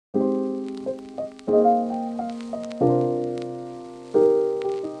So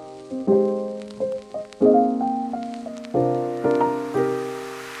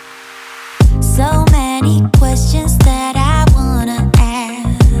many questions that I wanna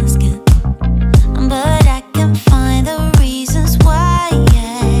ask, but I can't find the reasons why.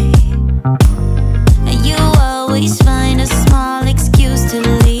 You always find a small excuse to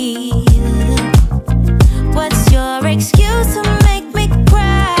leave. What's your excuse to make me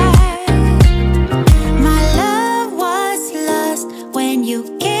cry? My love was lost when you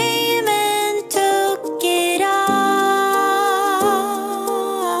came and took it all.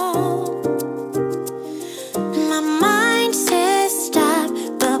 My mind says stop,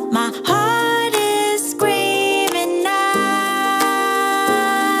 but my heart is screaming out.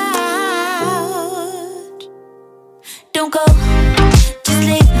 Don't go, just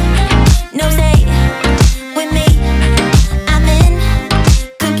leave, no stay with me. I'm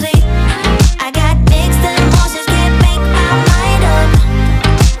incomplete. I got mixed emotions, can't make my mind up.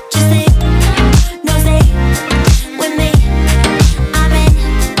 Just leave, no stay with me. I'm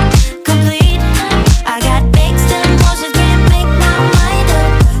incomplete. I got mixed emotions, can't make my mind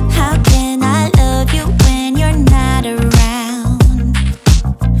up. How can I love you when you're not around?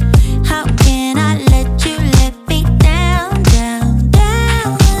 How can I let you let me down, down,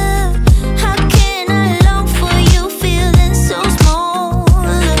 down? How can I long for you feeling so small?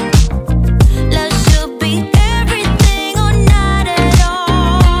 Love should be everything or not at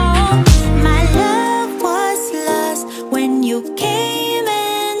all. My love was lost when you came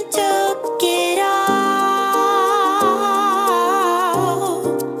and took it all.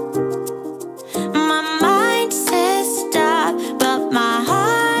 My mind says stop, but my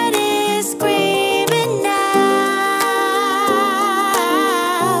heart is screaming out.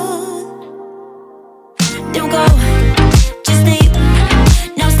 Don't go, just leave,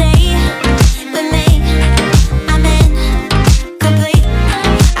 no stay with me. I'm incomplete.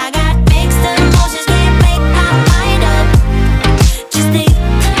 I got mixed emotions, can't make my mind up. Just leave,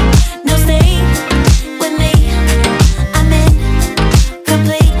 no stay with me. I'm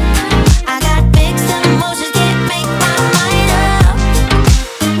incomplete. I got mixed emotions, can't make my mind up.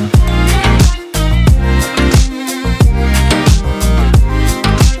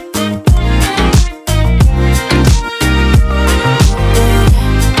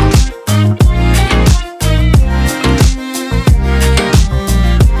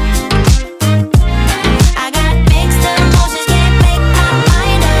 I got mixed emotions, can't make my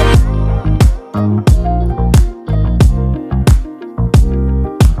mind up.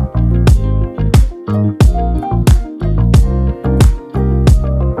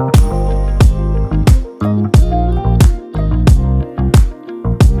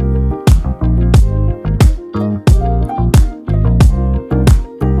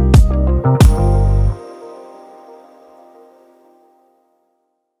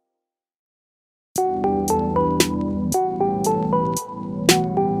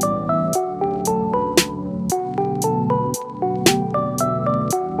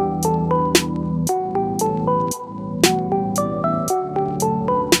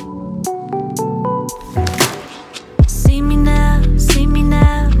 See me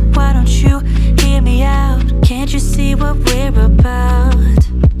now, why don't you hear me out? Can't you see what we're about?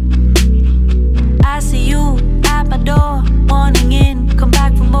 I see you at my door, wanting in, come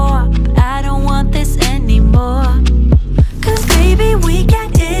back for more, but I don't want this anymore. Cause baby, we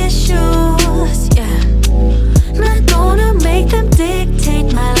got issues, yeah. Not gonna make them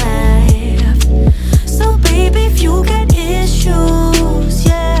dictate my life. So baby, if you got issues,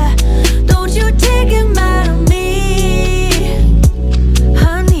 yeah, don't you take them out of me.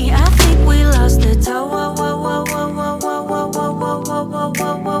 Honey, I think we lost the touch.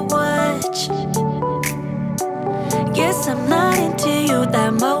 Guess I'm not into you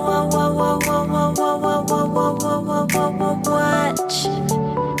that much.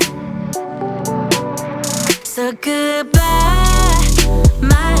 So goodbye,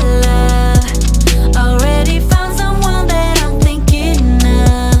 my love. Already found someone that I'm thinking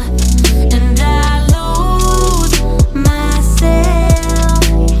of, and I lose myself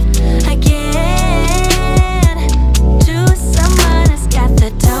again to someone who's got the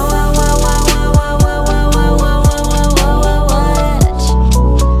touch.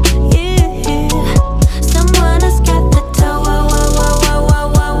 Yeah, someone who's got the touch.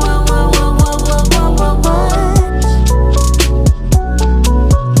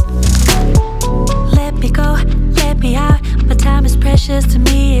 Let me go, let me out. But time is precious to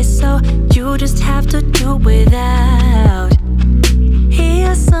me, so you just have to do without.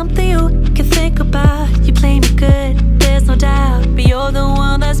 Here's something you can think about. You play me good, there's no doubt, but you're the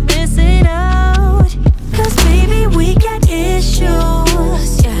one that's missing out.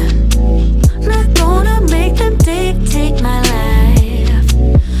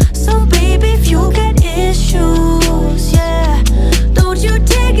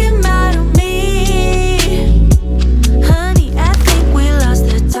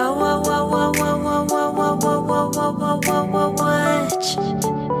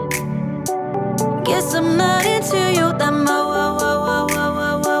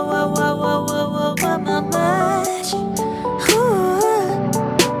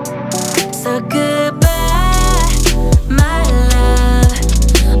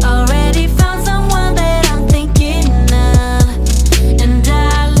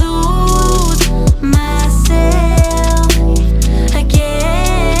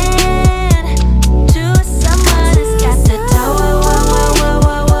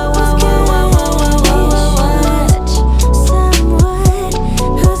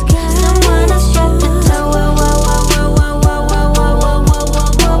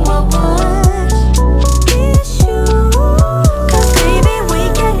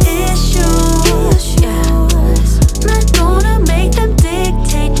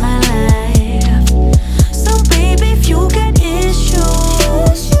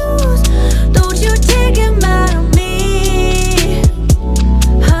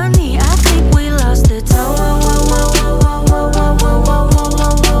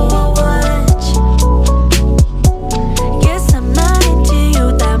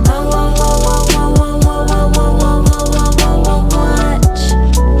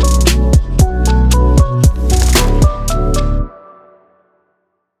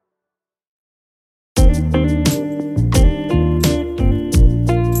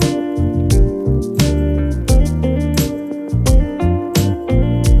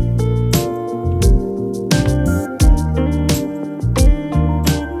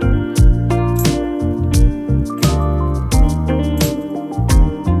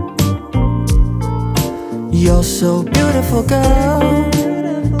 so beautiful girl.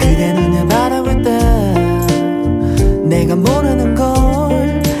 그대 눈을 바라볼 때 내가 모르는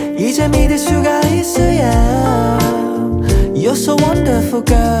걸 이제 믿을 수가 있어야. You're so wonderful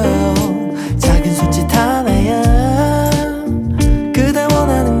girl. 작은 손짓 하나야 그대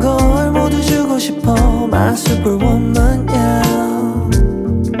원하는 걸 모두 주고 싶어. My superwoman, yeah.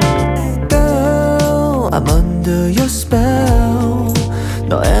 Girl, I'm under your spell.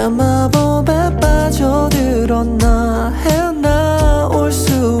 너의 마법에 빠져들었나 헤어나올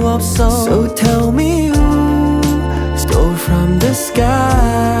수 없어. So tell me you stole from the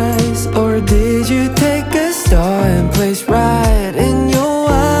skies, or did you take a star and place right in your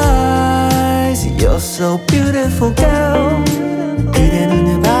eyes? You're so beautiful girl. 그대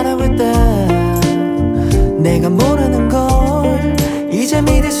눈을 바라볼 때 내가 모르는 걸 이제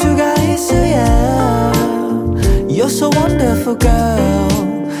믿을 수가 있어야. You're so wonderful girl.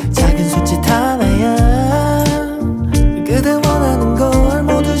 작은 손짓 하나야 그대 원하는 걸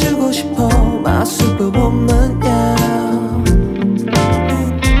모두 주고 싶어. My superwoman, yeah.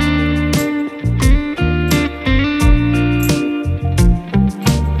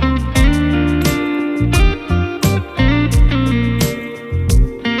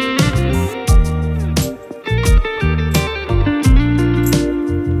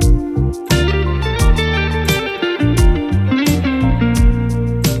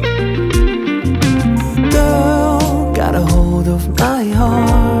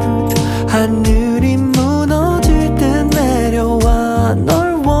 하늘이 무너질 듯 내려와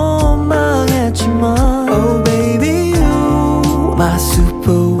널 원망했지만 Oh baby you my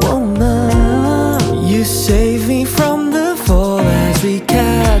superwoman. You save me from the fall as we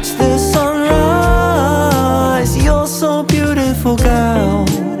catch the sunrise. You're so beautiful girl.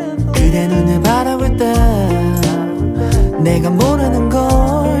 그대 눈을 바라볼 때 내가 모르는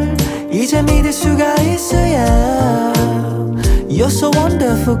걸 이제 믿을 수가 있어야. You're so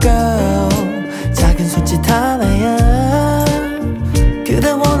wonderful girl. 작은 손짓 하나야 그대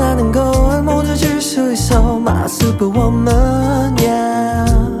원하는 걸 모두 줄 수 있어. My superwoman, yeah.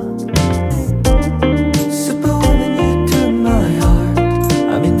 Superwoman, you took my heart.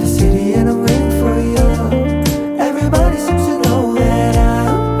 I'm in the city and I'm waiting for you. Everybody seems to know that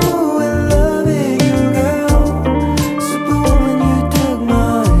I'm in love with you, girl. Superwoman, you took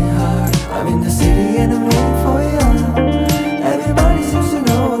my heart. I'm in the city and I'm waiting for you. Everybody seems to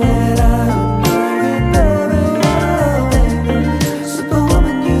know that I'm in love with you.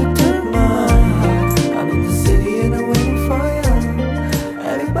 Superwoman, you took my heart. I'm in the city and I'm waiting for you.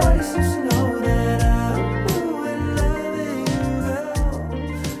 Everybody seems to know that I'm in love with you, girl.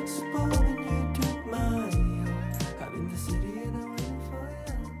 Superwoman, you took my heart. I'm in the city and I'm waiting for you.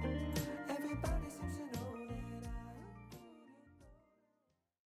 Everybody seems to know that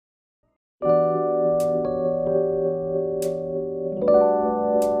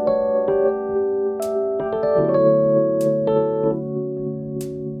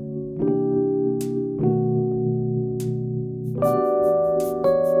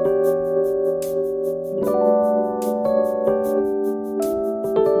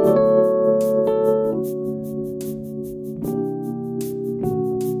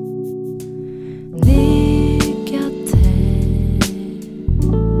네 곁에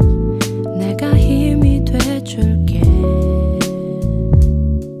내가 힘이 돼줄게.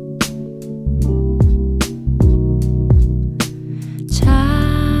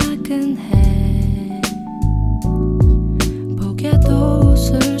 작은 해 보게도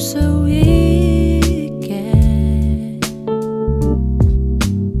웃을 수 있게.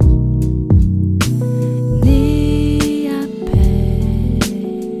 네 앞에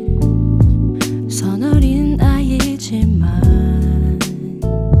서늘인 아이지만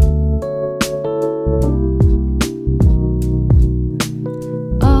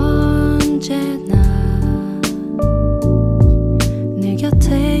언제나 내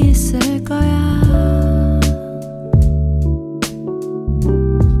곁에 있을 거야.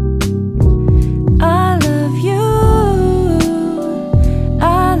 I love you,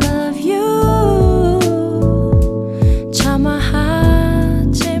 I love you. 참아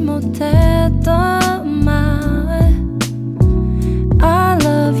하지 못했던 말. I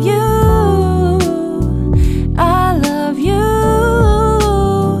love you, I love you.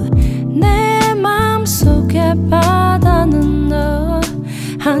 내 맘속에 바다는 너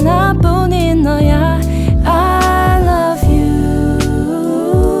하나뿐인 너야. I love you,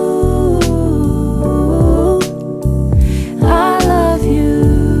 I love you,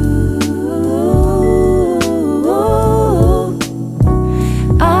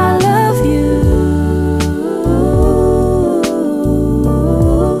 I love you,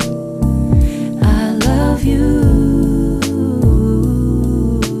 I love you.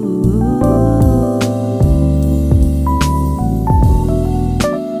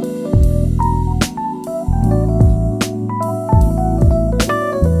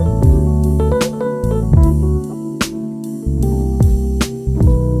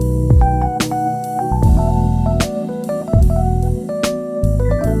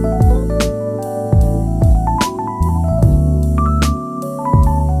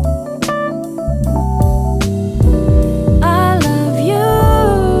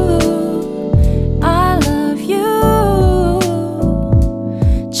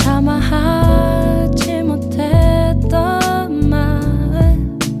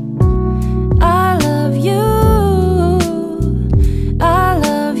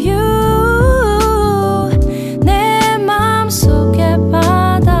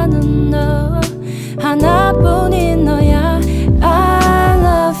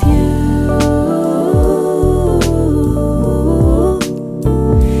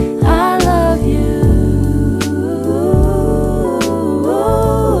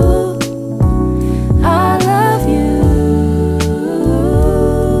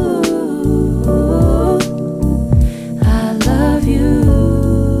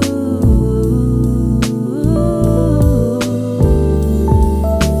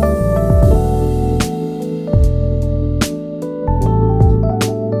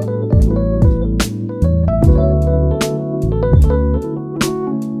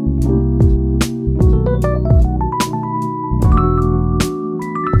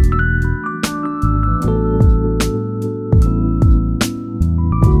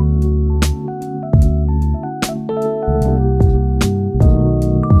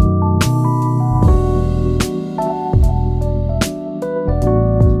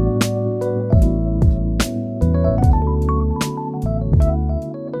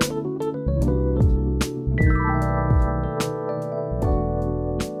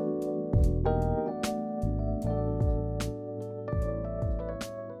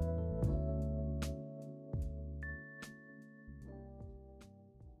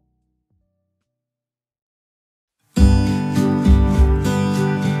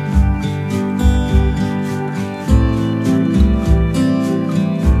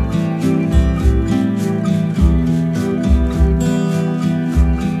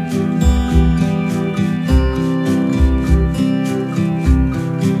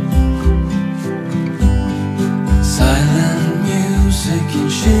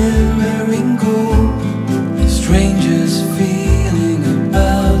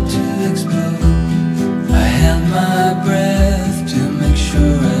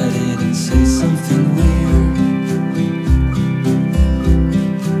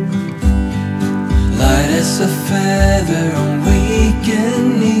 a feather on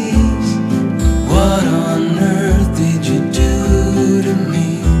weekend knees. What on earth did you do to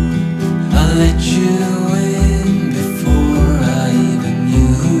me? I let you in before I even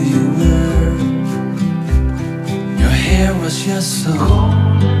knew who you were. Your hair was just so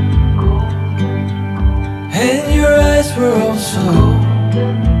golden, and your eyes were also.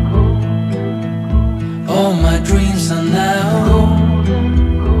 All my dreams are now.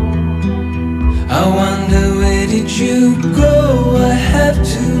 I wonder where did you go? I have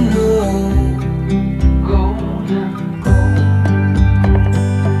to know.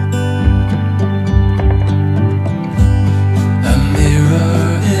 A mirror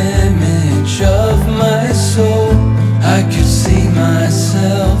image of my soul. I could see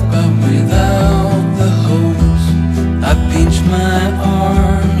myself but without the hopes. I pinched my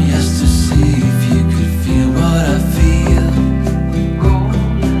arm just to see if you could feel what I feel.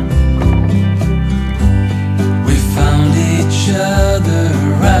 We found each other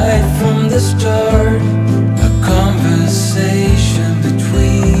right from the start. A conversation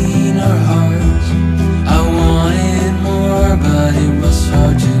between our hearts. I wanted more but it was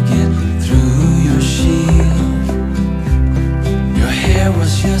hard to get through your shield. Your hair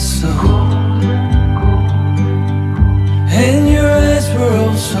was just so golden, and your eyes were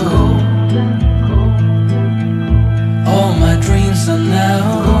also. All my dreams are now.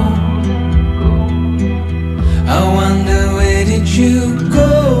 I wonder where did you go?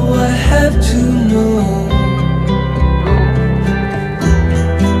 I have to know.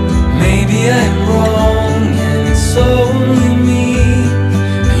 Maybe I'm wrong and it's only me,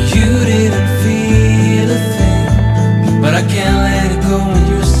 and you didn't feel a thing. But I can't let it go when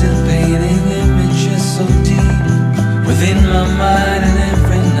you're still painting images so deep within my mind, and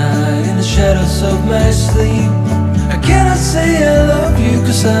every night in the shadows of my sleep. I cannot say I love you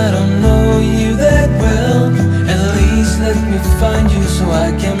cause I don't know you that well. At least let me find you so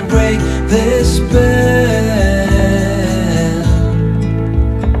I can break this spell.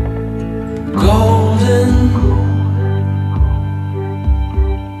 Golden,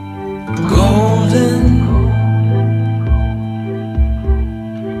 golden,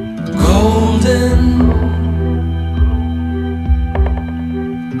 golden.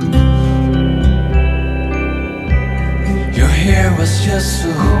 Your hair was just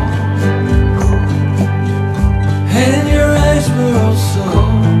so, and your eyes were also.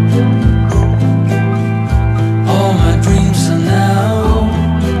 All my dreams are now.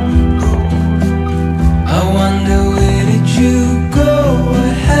 I wonder where did you go? I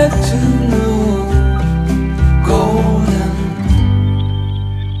have to know. Golden.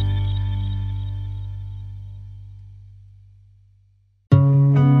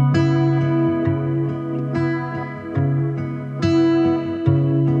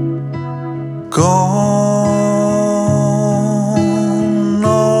 Gone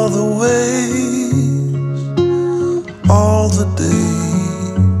all the ways, all the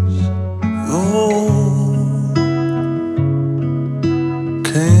days. Oh,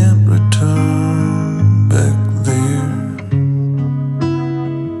 can't return back there.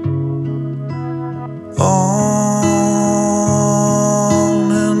 On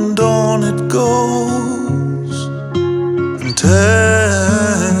and on it goes, and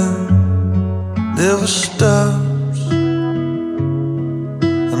time never stops,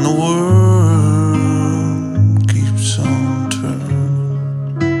 and the world keeps on turning.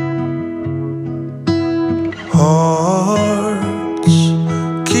 Hearts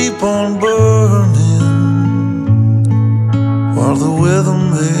keep on burning while the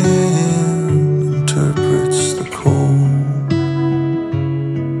weatherman interprets the cold.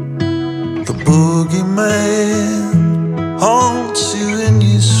 The boogeyman haunts you in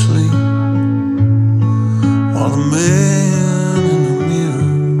your sleep, while the man in the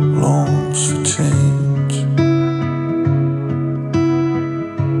mirror longs for change.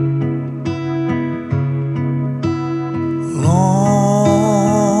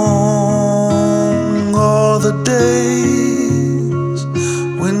 Long are the days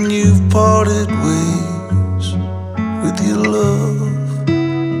when you've parted ways with your love.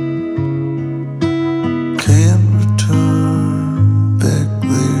 Can't return back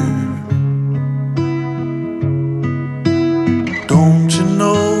there. Don't you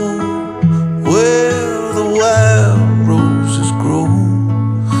know where the wild roses grow?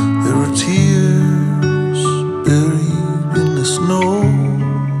 There are tears buried in the snow.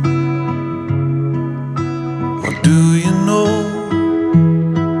 Or do you know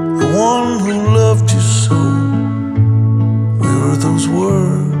the one who loved you so? Where are those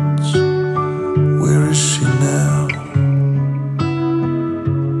words? Where is she now?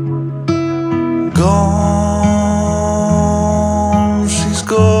 Gone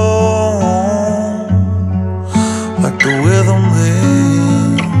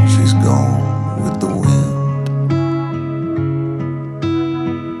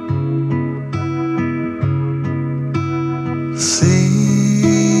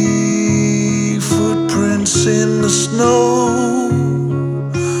See footprints in the snow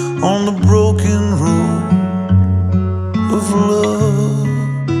on the broken road of love,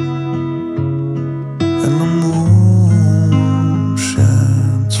 and the moon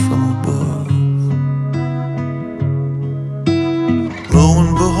shines from above. Lo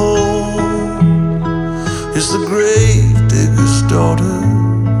and behold, it's the grave digger's daughter.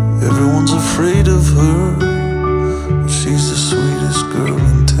 Everyone's afraid of her, but she's the sweetest girl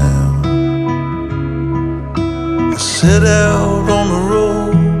in town. I set out on the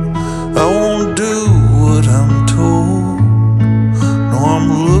road, I won't do what I'm told. No, I'm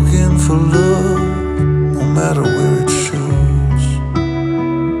looking for love, no matter where it shows.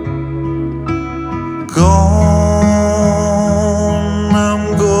 Gone, I'm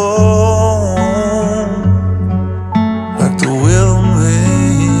gone, like the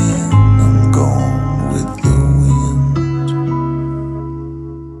weatherman, I'm gone with the wind.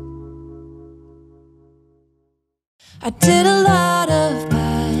 I did a lot of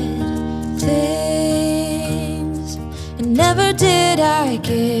bad things, and never did I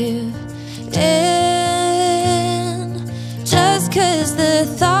give in. Just 'cause the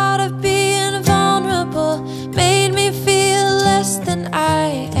thought of being vulnerable made me feel less than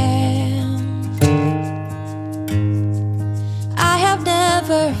I am. I have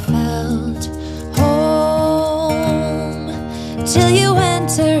never felt home till you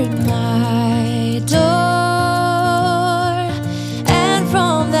entered my door. And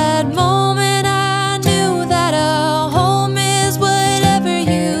from that moment I knew that a home is whatever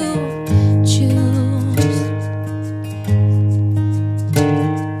you choose.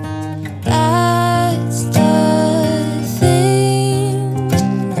 That's the thing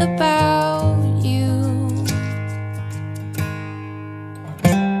about you.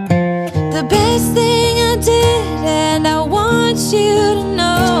 The best thing I did, and I want you to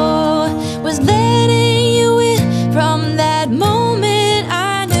know, was letting you in. From that moment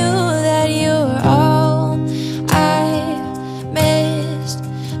I knew that you were all I missed.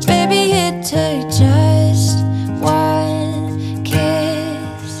 Baby, it took just one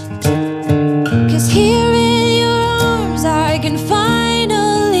kiss. 'Cause here in your arms I can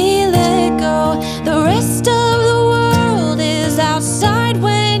finally let go. The rest of the world is outside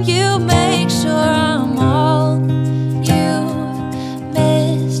when you make sure I'm all you've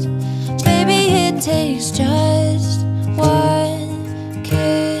missed. Baby,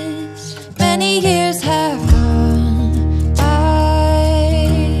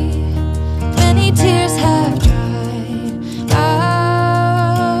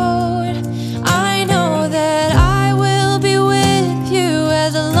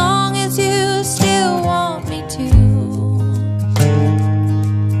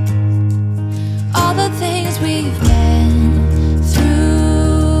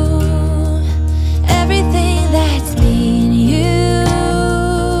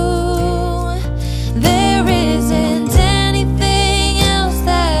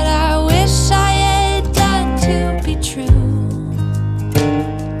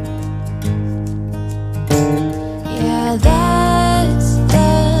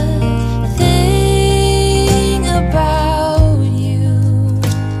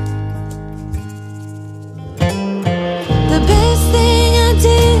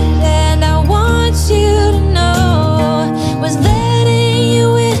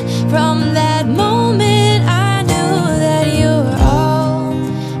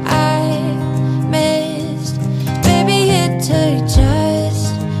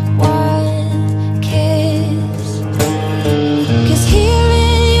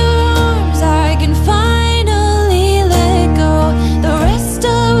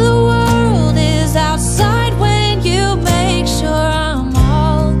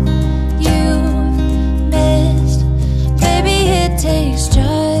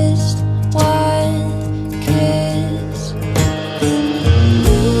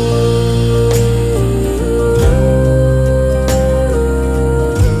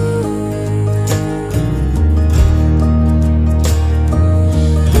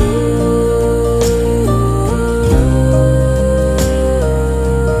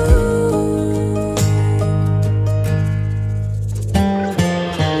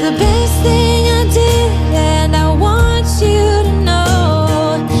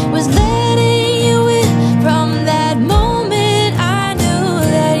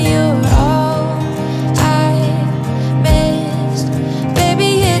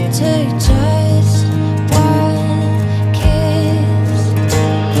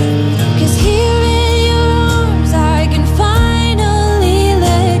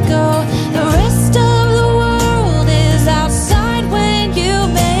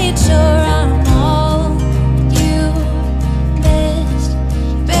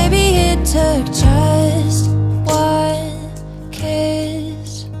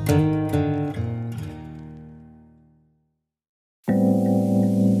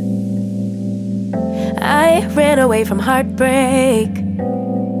 away from heartbreak.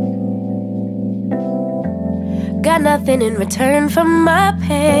 Got nothing in return for my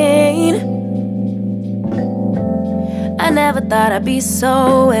pain. I never thought I'd be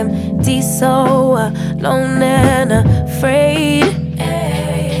so empty, so alone and afraid.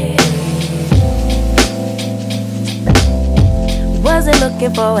 Wasn't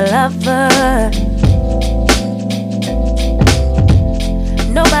looking for a lover.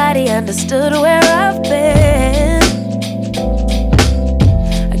 Nobody understood where I've been.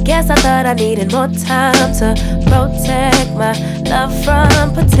 I guess I thought I needed more time to protect my love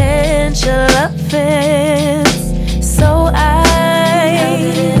from potential offense. So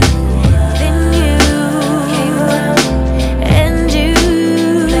then you and you,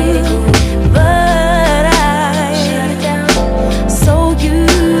 but so you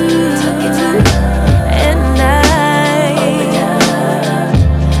and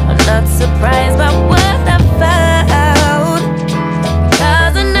I'm not surprised by what I found,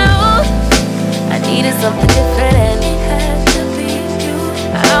 'cause I know I needed something different, and it had to be you.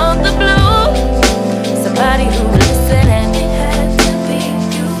 Out the blue, somebody who would listen, and it had to be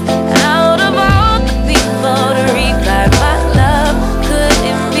you. Out of all the people to reply, my love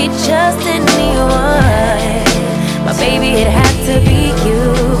couldn't be just anyone. My baby, it had to be you.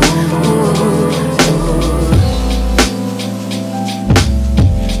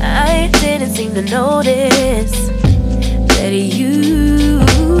 I didn't seem to notice that you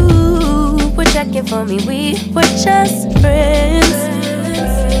were checking for me. We were just friends,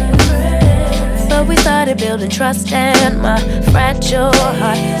 but we started building trust, and my fragile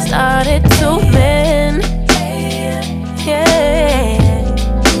heart started to mend. Yeah,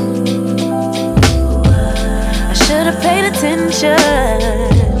 I should have paid attention.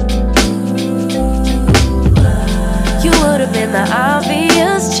 You would have been the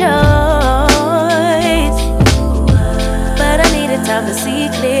obvious choice, but I needed time to see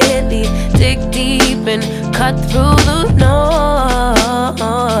clearly, dig deep and cut through the noise.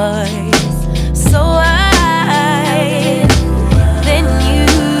 So then you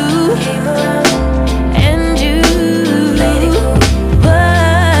and you,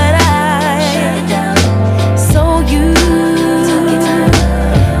 but so you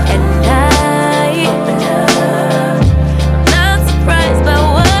and I'm not surprised by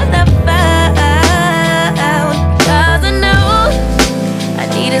what I found, 'cause I know I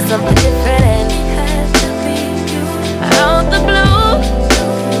needed something different, and it had to be you. Out the blue,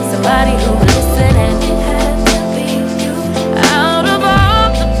 somebody who would listen, and it had to be you. Out of all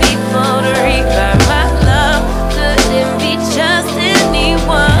the people to reply, my love couldn't be just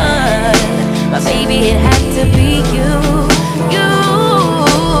anyone. My baby, it had to be you.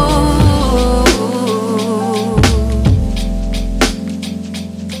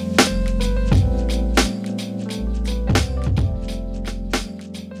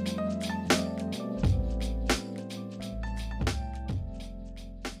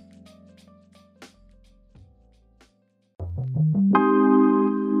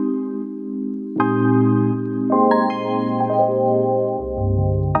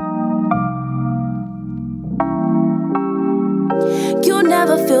 You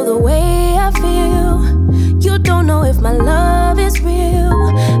never feel the way I feel. You don't know if my love is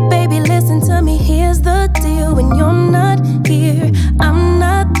real. Baby, listen to me, here's the deal. When you're not here, I'm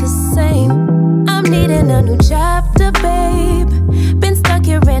not the same. I'm needing a new chapter, babe. Been stuck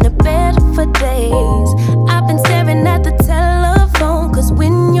here in a bed for days. I've been staring at the telephone, 'cause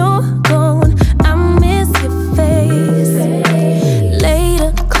when you're gone, I miss your face. Late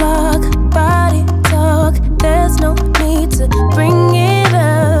o'clock, body talk. There's no need to bring it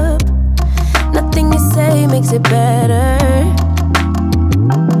up. Nothing you say makes it better.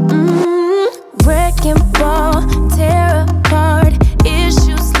 Wrecking ball, tear apart.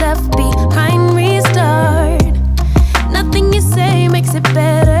 Issues left behind, restart. Nothing you say makes it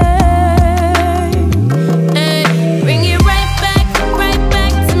better. Hey, bring it right back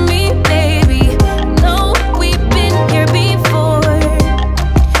to me, baby. No, we've been here before.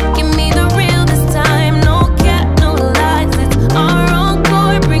 Give me the real this time, no cap, no lies. It's our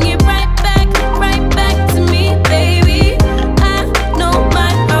encore. Bring it right back to me, baby. I know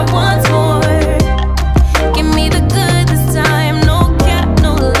my heart wants more. Give me the good this time, no cap,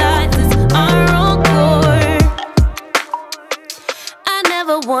 no lies. It's our encore. I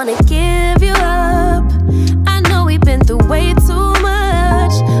never wanna give you up. I know we've been through way too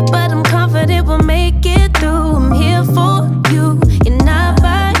much, but I'm confident we'll make it through. I'm here for you, you're not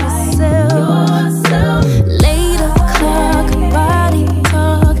by yourself. Late o'clock, body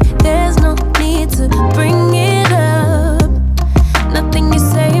talk. There's no need to bring it up. Nothing you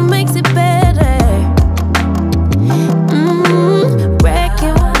say makes it better.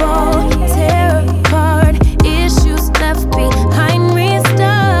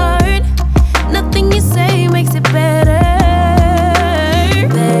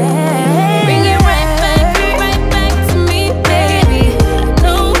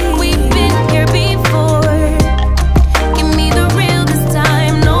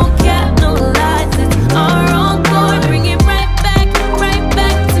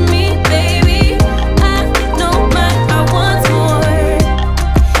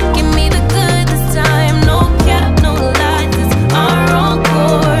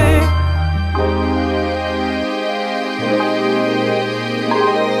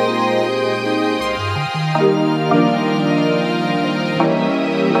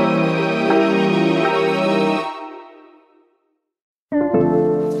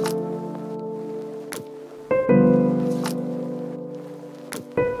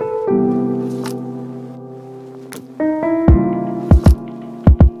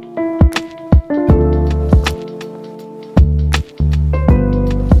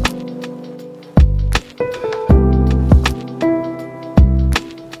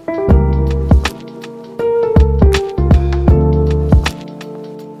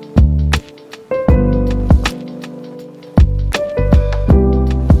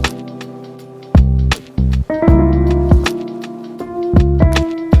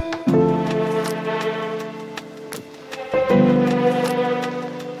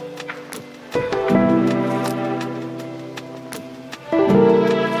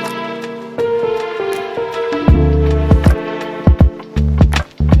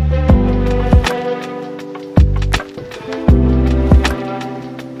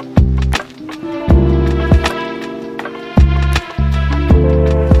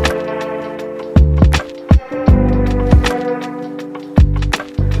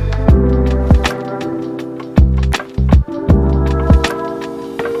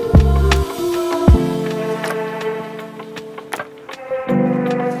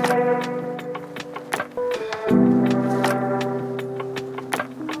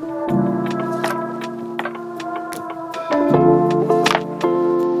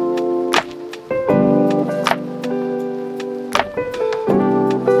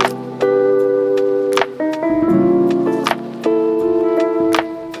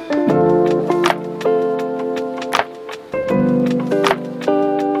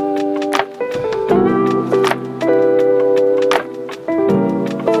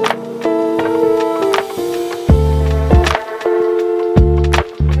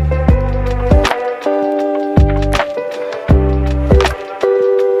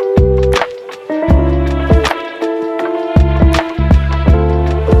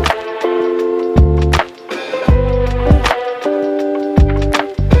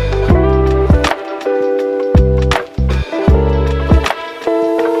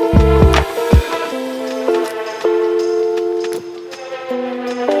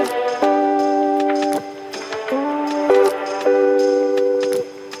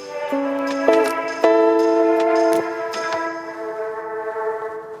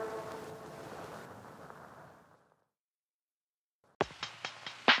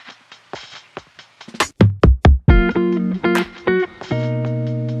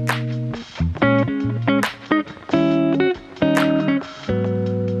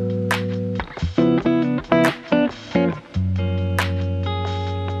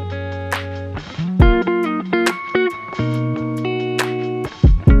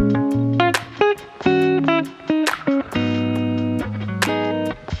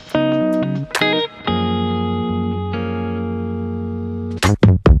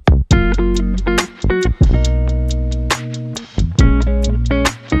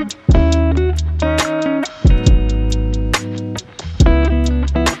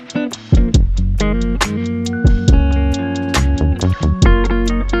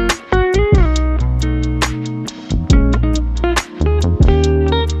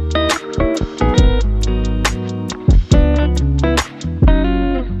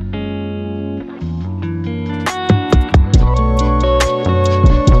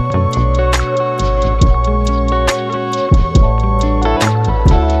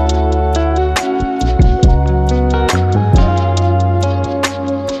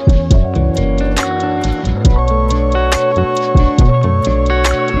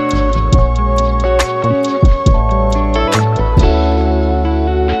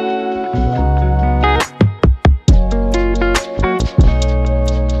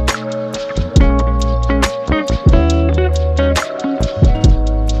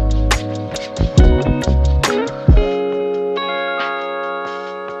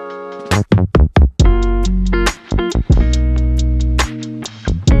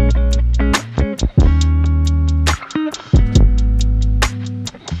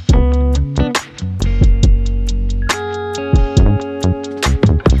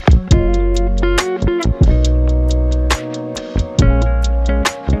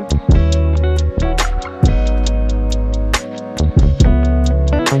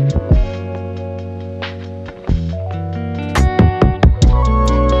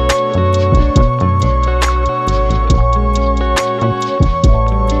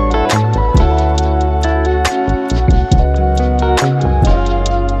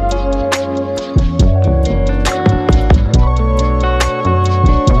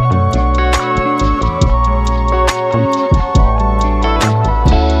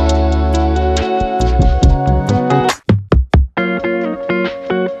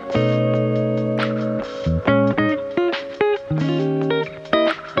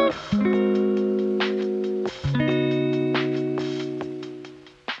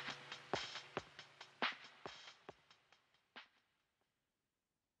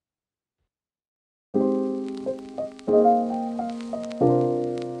 So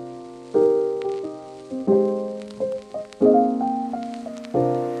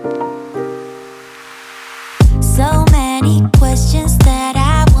many questions that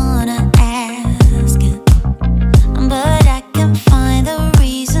I wanna ask, but I can't find the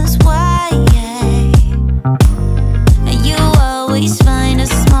reasons why. You always find a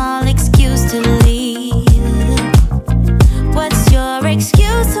small excuse to leave. What's your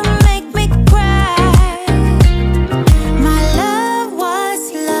excuse to make me cry? My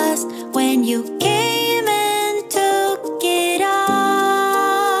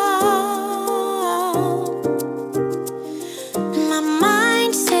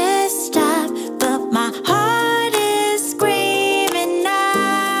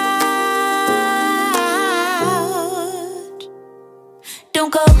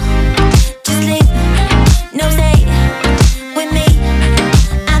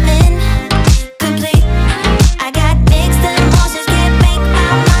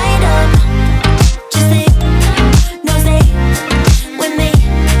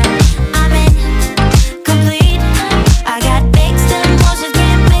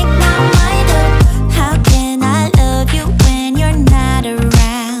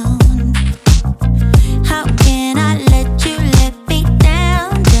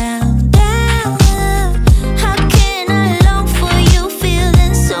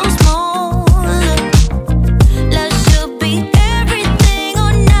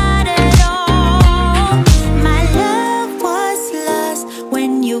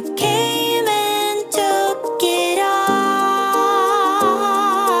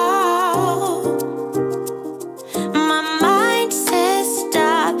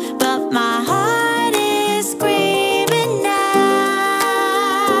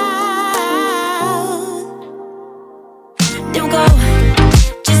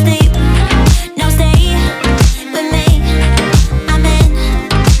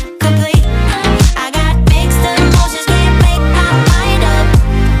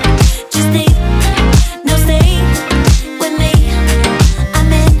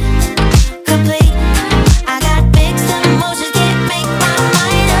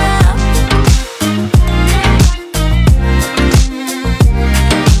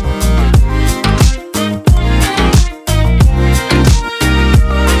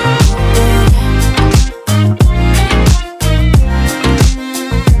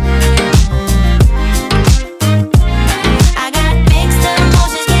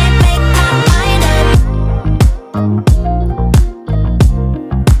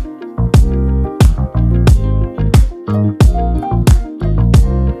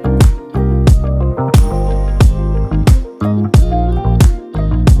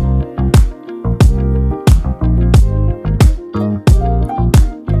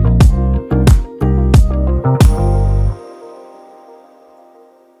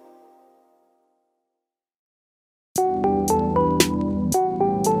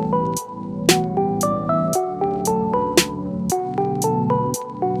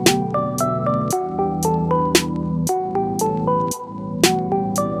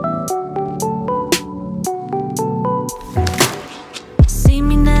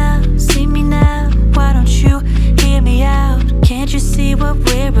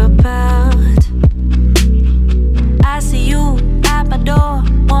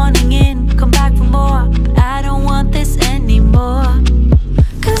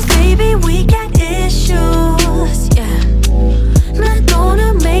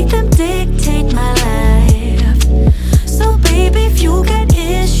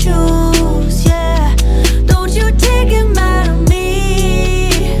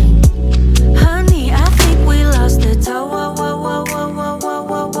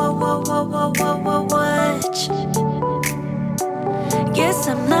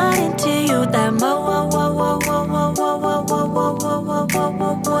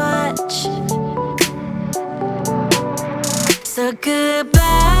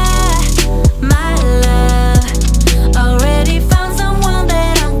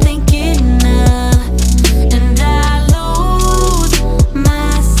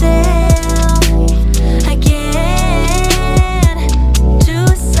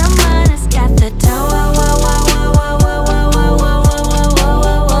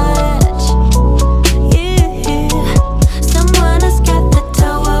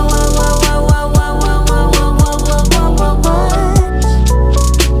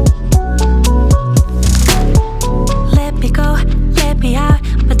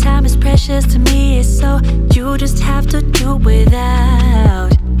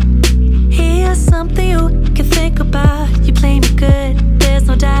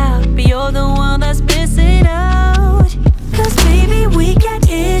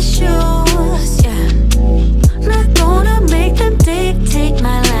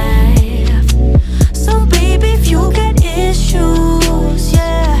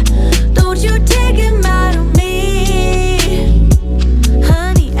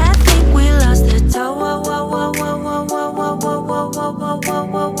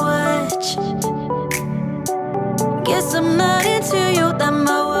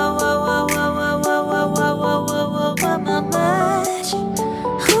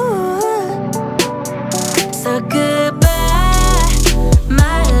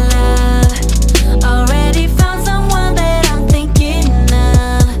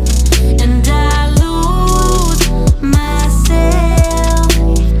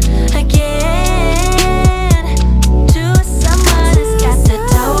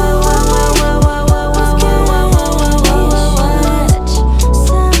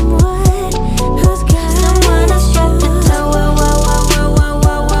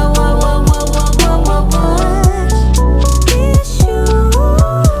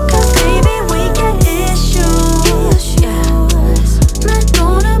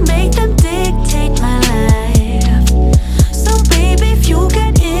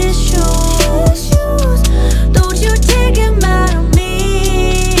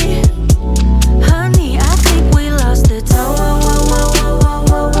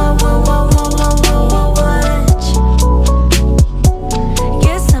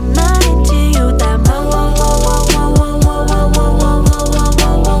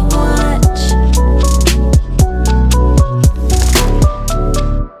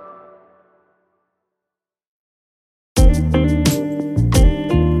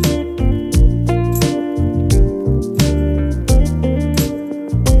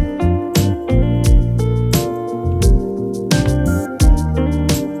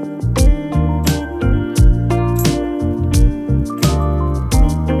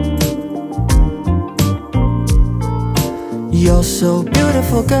so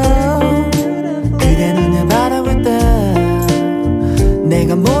beautiful girl 그대 눈을 바라볼 때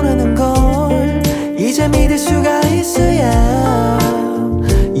내가 모르는 걸 이제 믿을 수가 있어야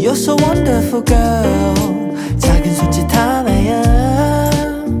You're so wonderful girl 작은 손짓 하나야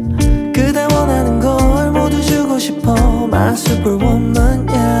그대 원하는 걸 모두 주고 싶어 My superwoman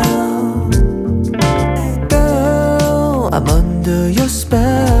yeah. Girl I'm under your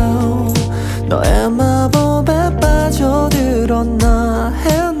spell 너의 마법에 빠져들었나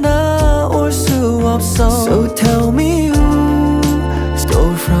헤어나올 수 없어 So tell me you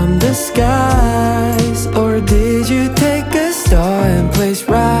stole from the skies Or did you take a star and place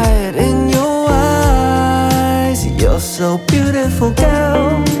right in your eyes You're so beautiful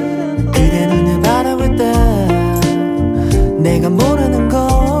girl 그대 눈을 바라볼 때 내가 모르는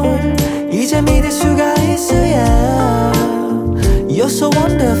걸 이제 믿을 수가 있어야 You're so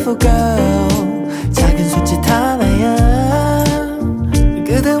wonderful girl 작은 손짓 하나야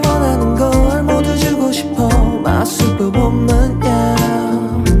그대 원하는 걸 모두 주고 싶어 My superwoman yeah.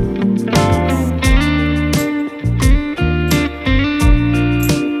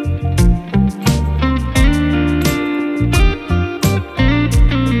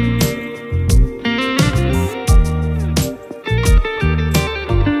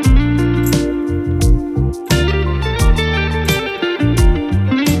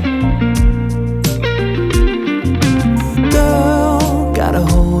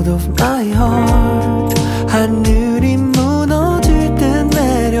 My heart 하늘이 무너질 듯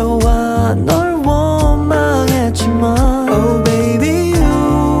내려와 널 원망했지만 Oh baby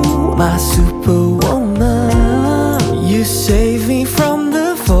you my superwoman You save me from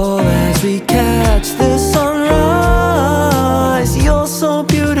the fall as we catch the sunrise You're so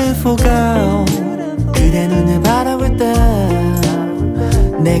beautiful girl 그대 눈을 바라볼 때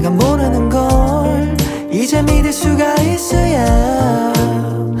내가 모르는 걸 이제 믿을 수가 있어야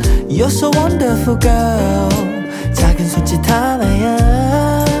You're so wonderful girl 작은 손짓 하나야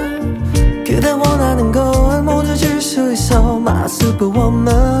그대 원하는 걸 모두 줄 수 있어 My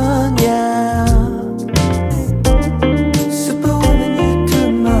superwoman yeah Superwoman you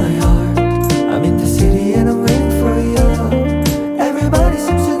took my heart I'm in the city and I'm waiting for you Everybody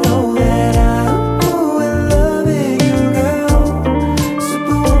seems to know that I'm in love with you girl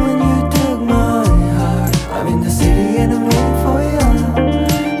Superwoman you took my heart I'm in the city and I'm waiting for you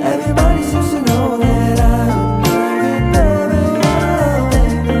Everybody seems to know that I'm in love with you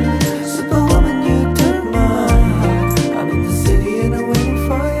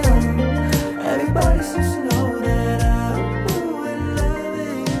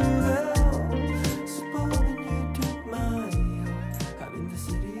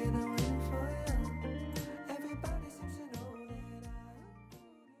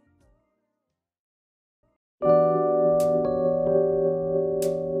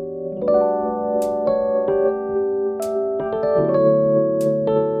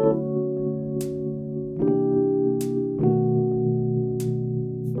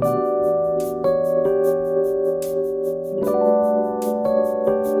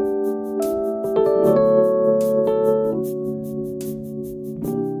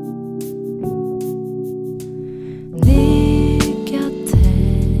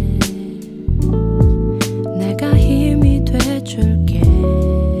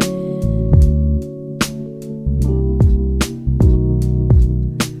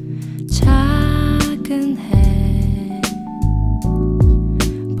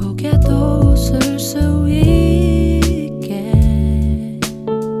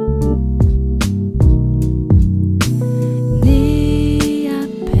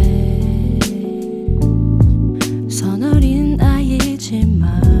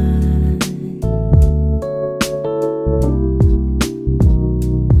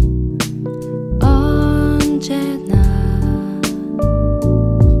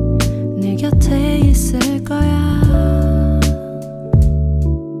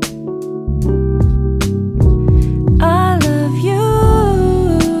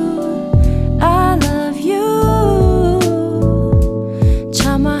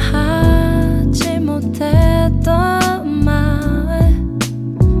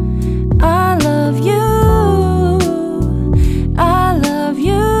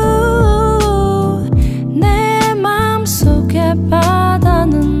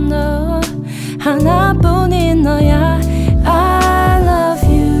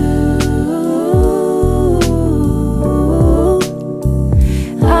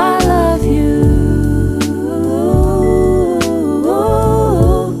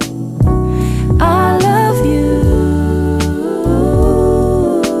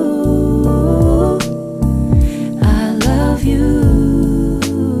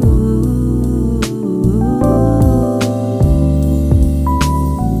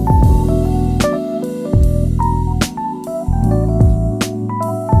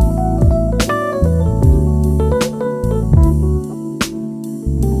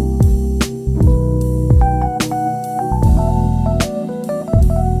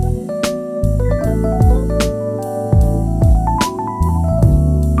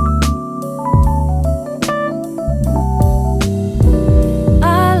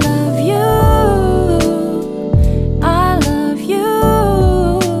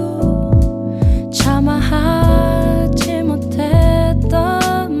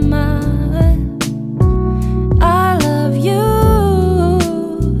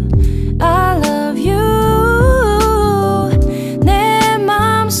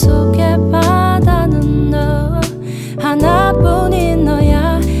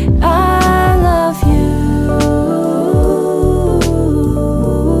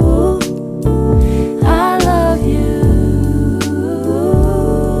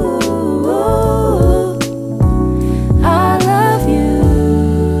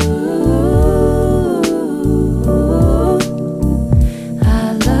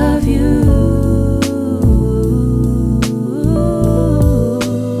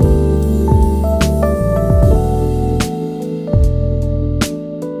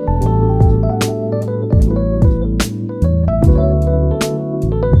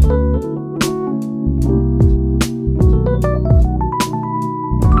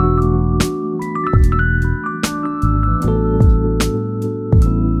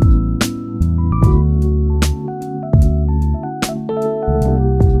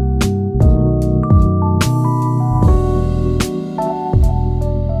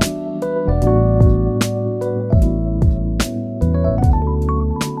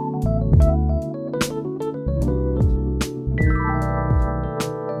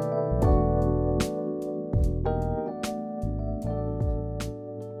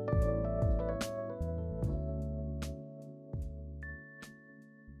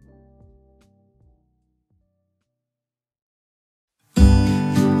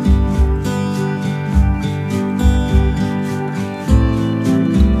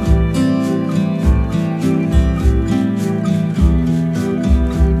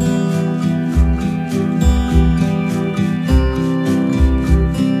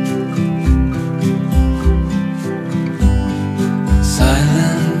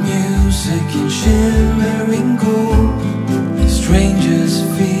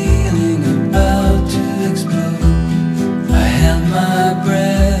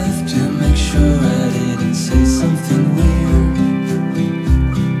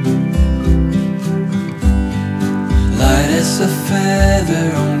toss a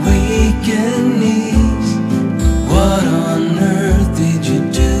feather on weekend knees. What on earth did you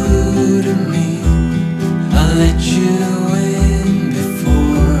do to me? I let you in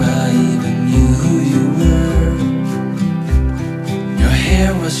before I even knew who you were. Your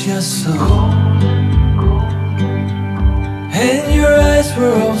hair was just so and your eyes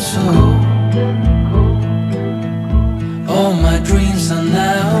were also. All my dreams are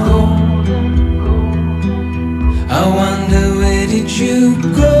now. I wonder where did you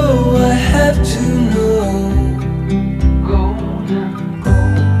go? I have to know.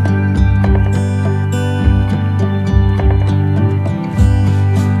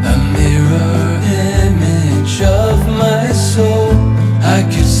 A mirror image of my soul. I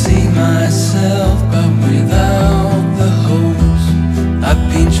could see myself but without the hose. I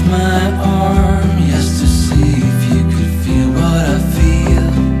pinched my arm just to see if you could feel what I feel.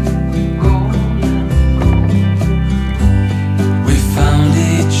 We found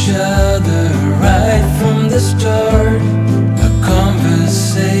each other right from the start. A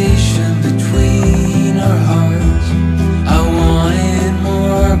conversation between our hearts. I wanted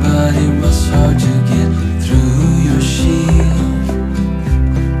more but it was hard to get through your shield.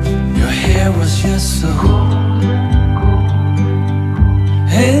 Your hair was just so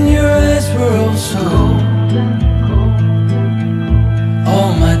and your eyes were also.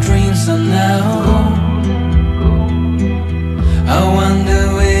 All my dreams are now. I wonder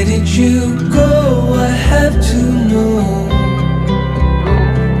where did you go? I have to know.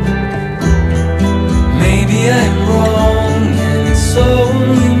 Maybe I'm wrong and it's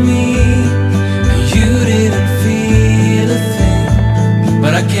only me, and you didn't feel a thing.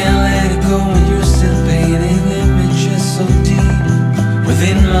 But I can't let it go when you're still painting images so deep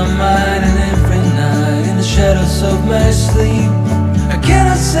within my mind, and every night in the shadows of my sleep. I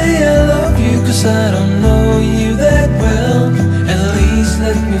cannot say I love you cause I don't know you that well. At least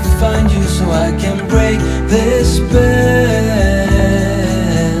let me find you so I can break this spell.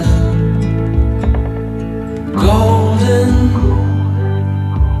 Golden,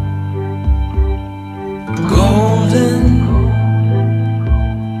 golden,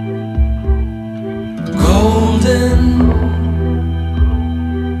 golden.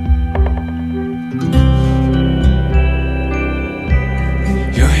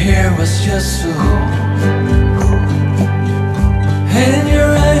 Your hair was just so and your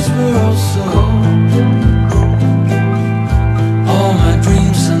eyes were also. All my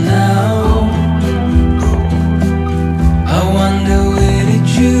dreams are now. I wonder where did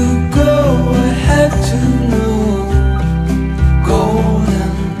you go? I have to know.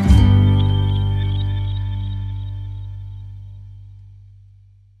 Golden.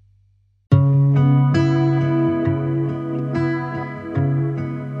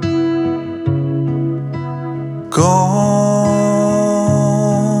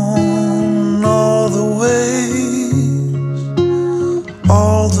 Gone all the ways,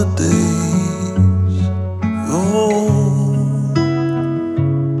 all the days. Oh,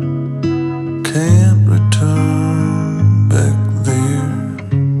 can't return back there.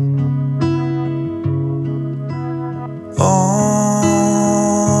 On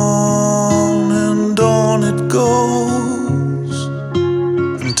and on it goes,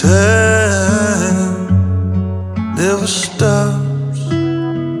 and time never stops,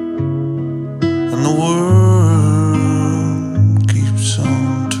 and the world keeps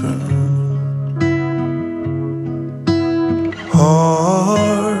on turning.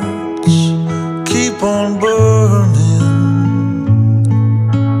 Hearts keep on burning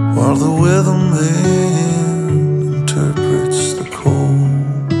while the weatherman interprets the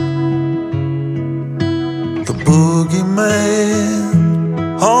cold. The boogeyman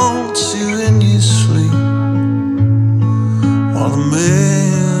haunts you in your sleep, while the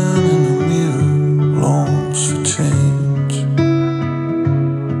man in the mirror longs for change.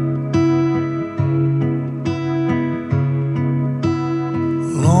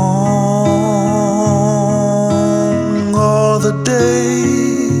 Long are the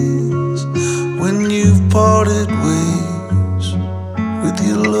days when you've parted ways with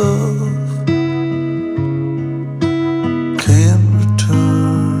your love. Can't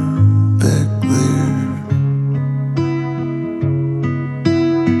return back there.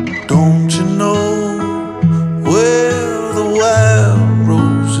 Don't you know where the wild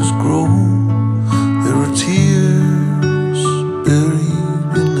roses grow? There are tears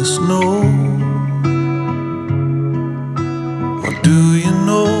buried in the snow. Or do you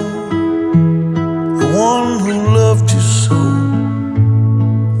know the one who loved you so?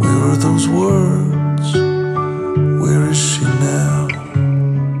 Where are those words? Where is she now?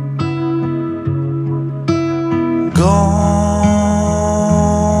 Gone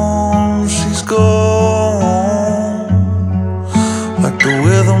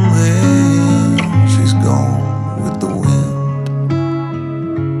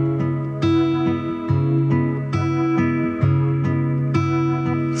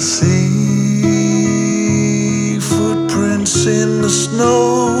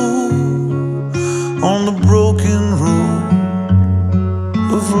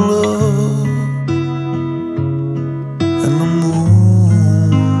of love, and the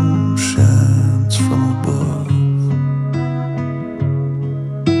moon shines from above.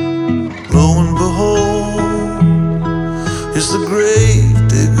 Lo and behold, it's the grave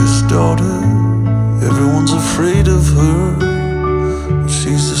digger's daughter. Everyone's afraid of her, but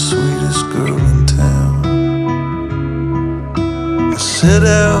she's the sweetest girl in town. I set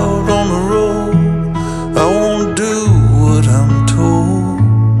out on the road, I won't do what I'm told.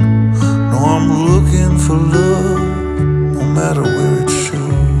 No, I'm looking for love, no matter where it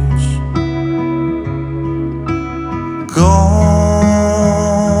shows. Gone,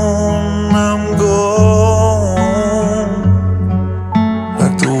 I'm gone,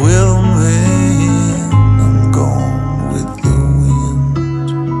 like the weatherman, I'm gone with the wind.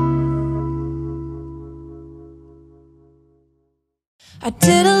 I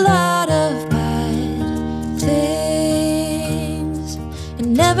did a lot of bad things, and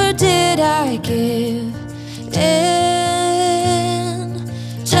never did I give in.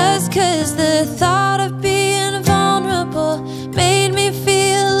 Just 'cause the thought of being vulnerable made me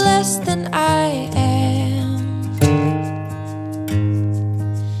feel less than I am.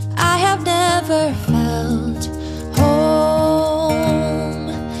 I have never felt home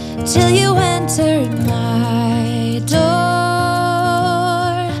till you entered my door.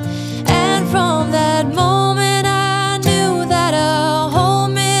 And from that moment I knew that a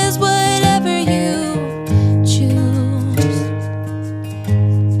home is whatever you choose.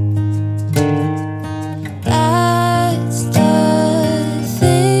 That's the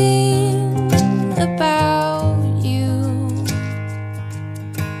thing about you.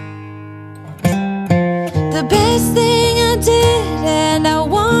 The best thing I did, and I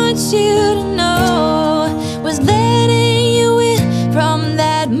want you to know, was letting you in. From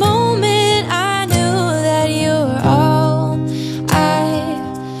that moment I knew that you were all I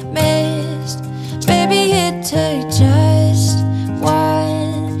missed. Baby, it took just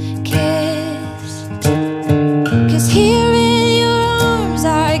one kiss. 'Cause here in your arms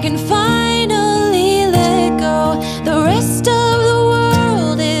I can finally let go. The rest of the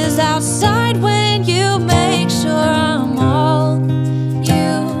world is outside when you make sure I'm all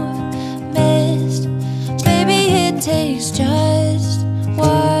you've missed. Baby, it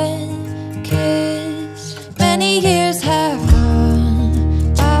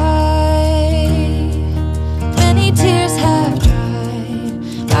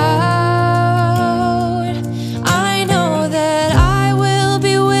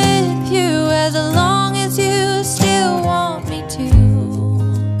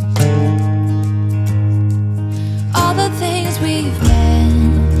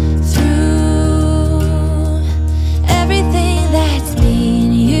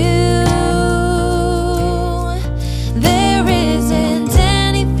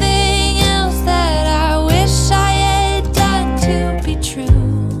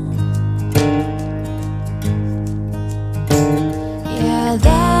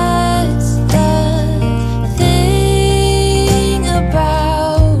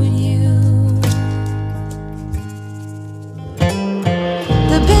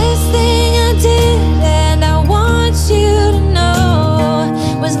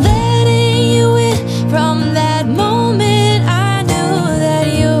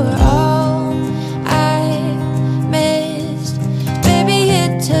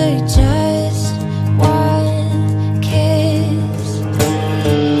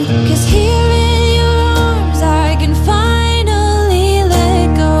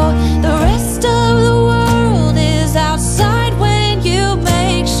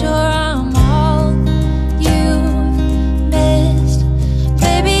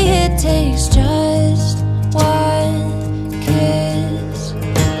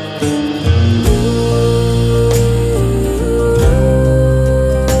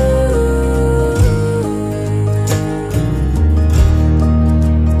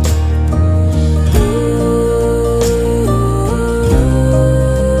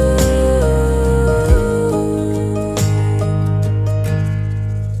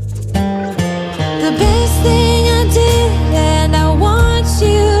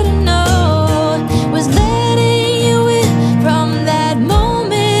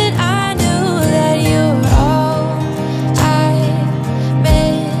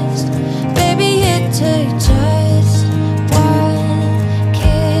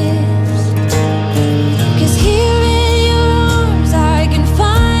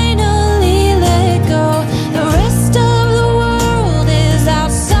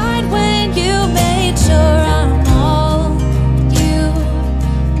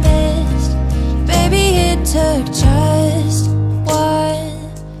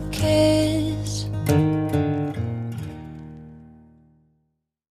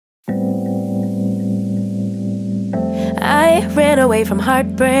away from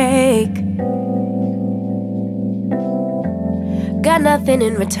heartbreak. Got nothing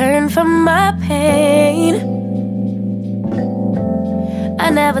in return for my pain. I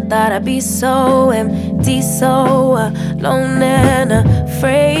never thought I'd be so empty, so alone and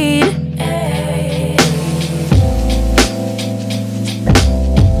afraid.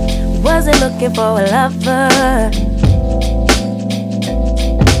 Wasn't looking for a lover.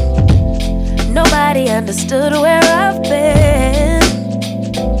 Nobody understood where I've been.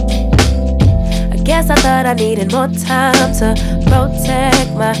 I guess I thought I needed more time to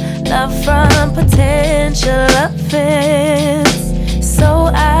protect my love from potential offense. So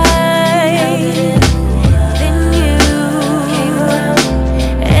then you came around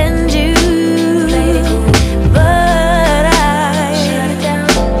and you but I shut it down.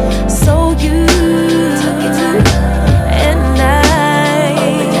 So you took it down and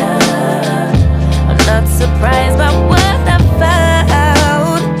I'm not surprised by what I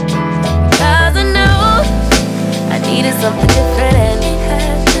found, 'cause I know I needed something different and it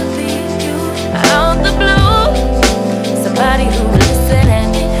had to be you. Out the blue, somebody who would listen,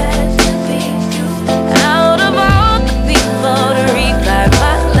 and it had to be you. Out of all the people to reply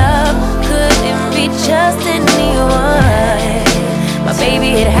my love, couldn't be just anyone. My baby,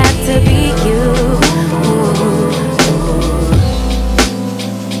 it had to be you.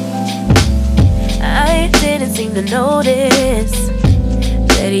 I didn't seem to notice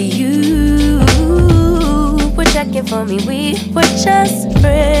that you were checking for me. We were just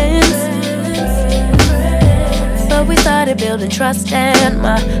friends, but we started building trust and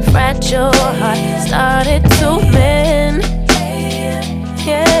my fragile heart started to mend.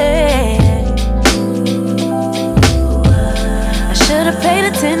 Yeah, I should have paid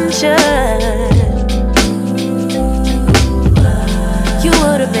attention. You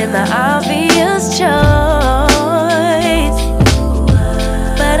would have been the obvious choice,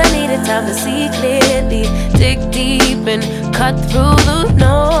 but I needed time to see clearly, dig deep and cut through the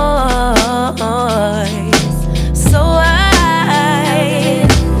noise. So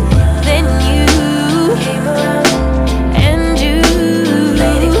then you came around and you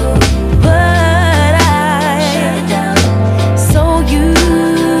but I shut it down. So you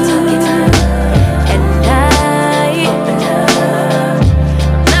took it down and I'm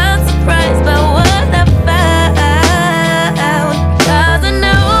not surprised by what I found, 'cause I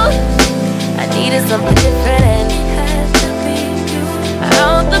know I needed something different and it had to be you.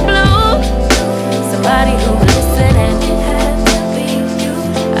 Out the blue, somebody who would listen, and it had to be you.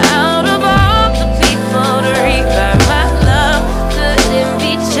 Out of all the people to require my love, couldn't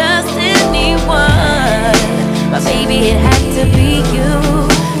be just anyone. My baby, it had to be you.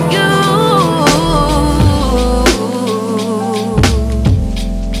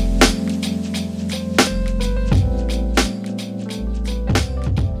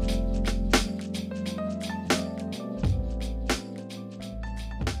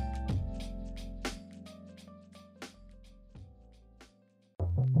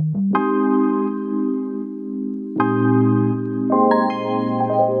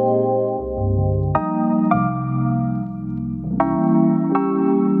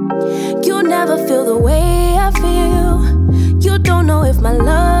 You'll never feel the way I feel. You don't know if my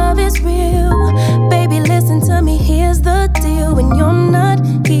love is real. Baby, listen to me, here's the deal. When you're not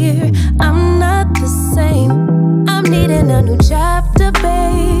here, I'm not the same. I'm needing a new chapter,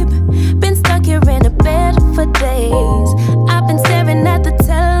 babe. Been stuck here in a bed for days. I've been staring at the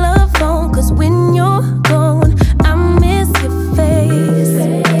telephone, 'cause when you're gone, I miss your face.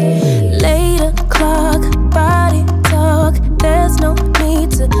 Late o'clock, body talk, there's no need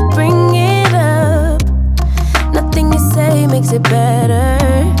to bring it up. Nothing you say makes it better.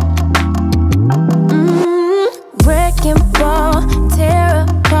 Wrecking ball, tear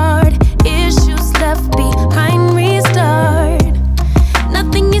apart, issues left behind, restart.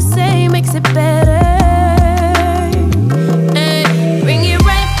 Nothing you say makes it better. Bring it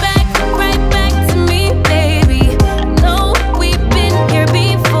right back to me, baby. No, we've been here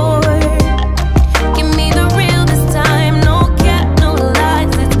before. Give me the real this time, no cap, no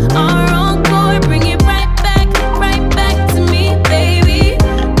lies, it's our encore. Bring it right back to me, baby.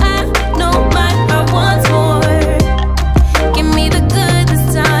 I know my heart wants more. Give me the good this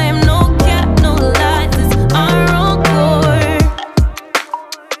time, no cap, no lies, it's our encore.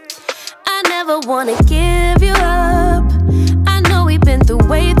 I never wanna give you up. I know we've been through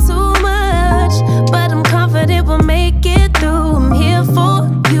way too